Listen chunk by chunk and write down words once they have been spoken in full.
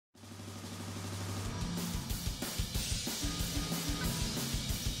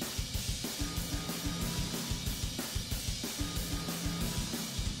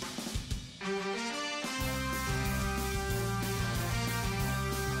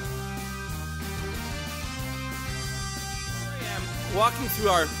walking through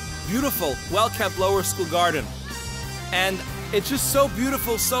our beautiful, well-kept lower school garden. And it's just so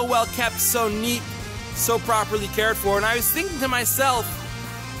beautiful, so well-kept, so neat, so properly cared for. And I was thinking to myself,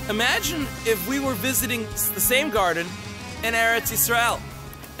 imagine if we were visiting the same garden in Eretz Yisrael.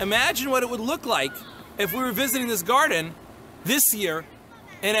 Imagine what it would look like if we were visiting this garden this year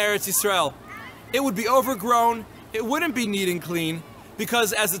in Eretz Yisrael. It would be overgrown, it wouldn't be neat and clean,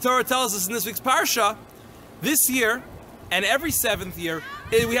 because as the Torah tells us in this week's Parsha, this year and every 7th year,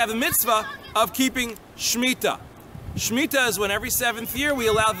 we have the mitzvah of keeping Shemitah. Shemitah is when every 7th year we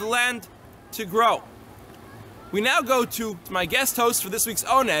allow the land to grow. We now go to my guest host for this week's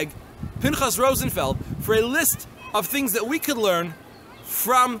Oneg, Pinchas Rosenfeld, for a list of things that we could learn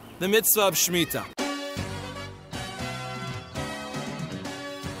from the mitzvah of Shemitah.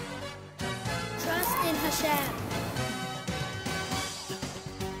 Trust in Hashem.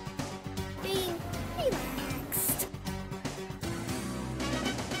 Being relaxed.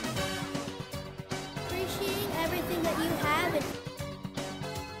 Appreciating everything that you have and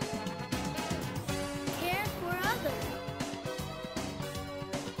care for others.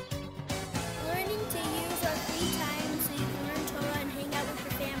 Learning to use our free time so you can learn Torah and hang out with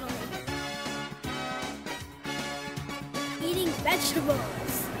your family. Eating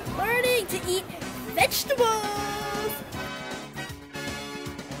vegetables. Learning to eat vegetables.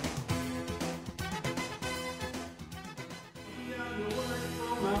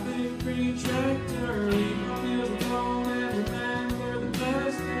 My big green tractor, leave my wheels alone and remember the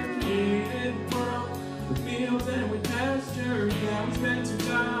best and created world. The fields and with pasture, yeah, we spent some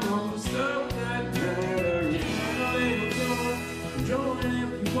time on the stuff that matters. Enjoying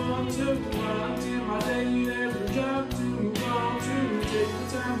if you want to, until my day there's a job to move on to. Take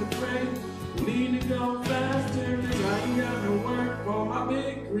the time to pray, we need to go faster, cause I ain't got no work for my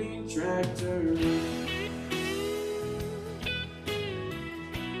big green tractor.